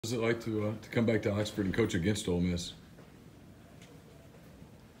What is it like to come back to Oxford and coach against Ole Miss?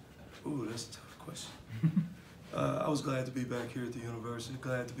 Ooh, that's a tough question. I was glad to be back here at the university,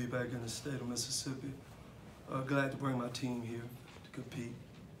 glad to be back in the state of Mississippi, glad to bring my team here to compete.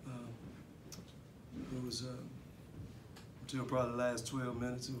 It was, until probably the last 12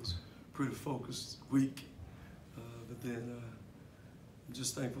 minutes, it was a pretty focused week. But then I'm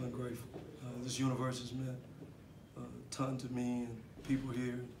just thankful and grateful. This university has meant a ton to me and people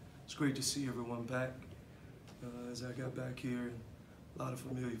here. It's great to see everyone back as I got back here, and a lot of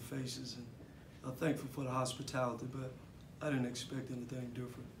familiar faces, and I'm thankful for the hospitality, but I didn't expect anything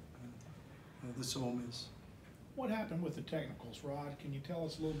different this Ole Miss. What happened with the technicals, Rod? Can you tell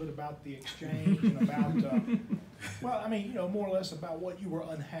us a little bit about the exchange and about, well, I mean, you know, more or less about what you were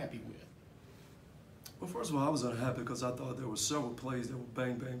unhappy with? Well, first of all, I was unhappy because I thought there were several plays that were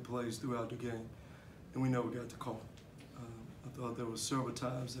bang-bang plays throughout the game, and we never got the call. I thought there were several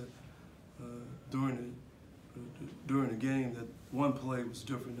times that during the game that one play was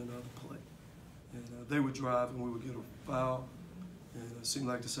different than another play. And they would drive and we would get a foul, and it seemed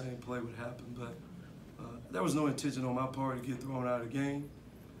like the same play would happen, but there was no intention on my part to get thrown out of the game.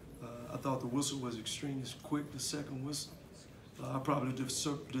 I thought the whistle was extremely quick, the second whistle. I probably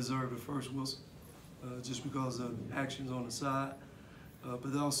deserved the first whistle just because of actions on the side.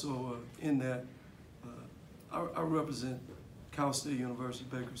 But also in that, I represent Cal State University,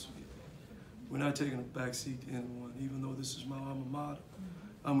 Bakersfield. We're not taking a backseat to anyone, even though this is my alma mater.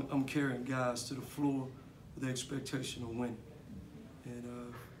 I'm carrying guys to the floor with the expectation of winning.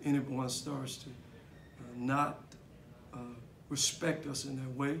 And anyone starts to not respect us in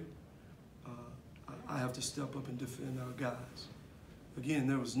that way, I have to step up and defend our guys. Again,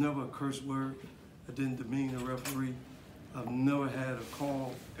 there was never a curse word. I didn't demean the referee. I've never had a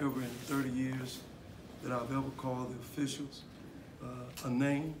call ever in 30 years that I've ever called the officials a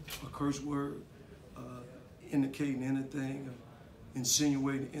name, a curse word, indicating anything,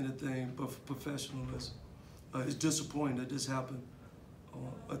 insinuating anything but for professionalism. It's disappointing that this happened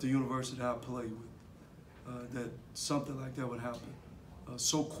at the university that I played with, that something like that would happen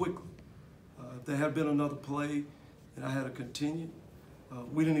so quickly. If there had been another play and I had to continue,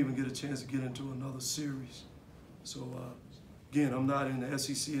 we didn't even get a chance to get into another series. So again, I'm not in the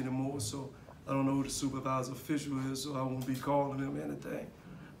SEC anymore, so I don't know who the supervisor official is, so I won't be calling him anything.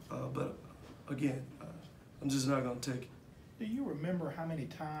 But again, I'm just not going to take it. Do you remember how many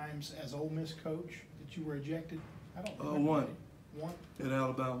times as Ole Miss coach that you were ejected? I don't remember. One. One? At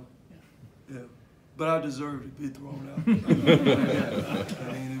Alabama. Yeah. Yeah. But I deserved to be thrown out.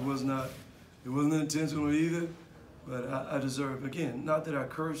 I mean, it wasn't intentional either, but I deserved. Again, not that I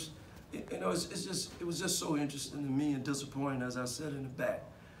cursed. You know, it was just so interesting to me and disappointing, as I said in the back.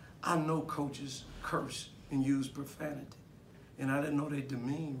 I know coaches curse and use profanity, and I didn't know they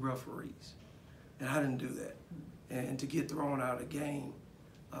demean referees, and I didn't do that. And to get thrown out of the game,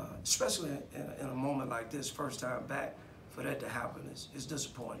 especially in a moment like this, first time back, for that to happen is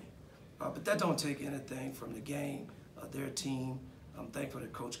disappointing. But that don't take anything from the game, their team. I'm thankful to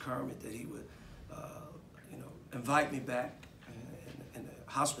Coach Kermit that he would, invite me back, and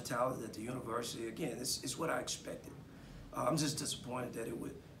the hospitality at the university. Again, it's what I expected. I'm just disappointed that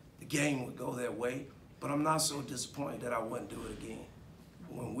the game would go that way, but I'm not so disappointed that I wouldn't do it again.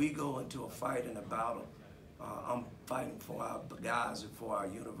 When we go into a fight and a battle, I'm fighting for our guys and for our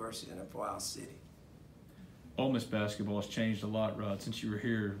university and for our city. Ole Miss basketball has changed a lot, Rod, since you were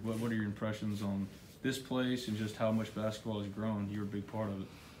here. What are your impressions on this place and just how much basketball has grown? You're a big part of it.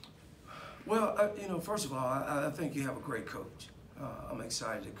 Well, first of all, I think you have a great coach. I'm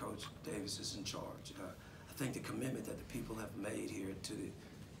excited that Coach Davis is in charge. I think the commitment that the people have made here to the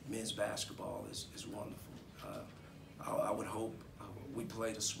men's basketball is wonderful. I would hope we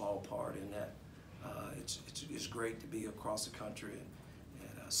played a small part in that. It's great to be across the country and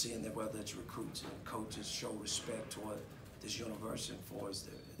seeing that whether it's recruits and coaches show respect toward this university and for us,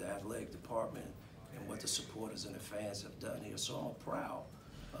 the athletic department, and what the supporters and the fans have done here. So I'm proud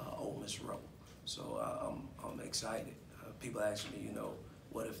Ole Miss Row. So I'm excited. People ask me,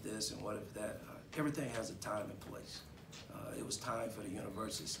 what if this and what if that? Everything has a time and place. It was time for the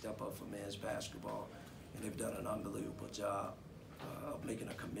university to step up for men's basketball, and they've done an unbelievable job of making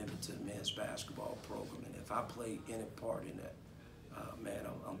a commitment to the men's basketball program. And if I play any part in that, man,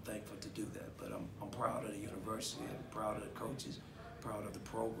 I'm thankful to do that. But I'm proud of the university and proud of the coaches, proud of the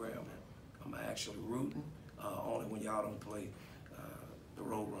program. And I'm actually rooting, only when y'all don't play the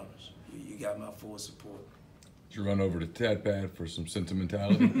Roadrunners. You got my full support. Did you run over to Tad for some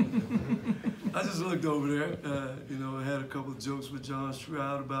sentimentality? I just looked over there, I had a couple of jokes with John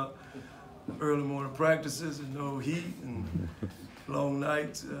Stroud about early morning practices and no heat, and long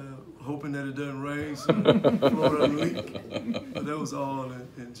nights, hoping that it doesn't rain so the floor doesn't leak. But that was all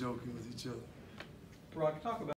in joking with each other. Rod, talk about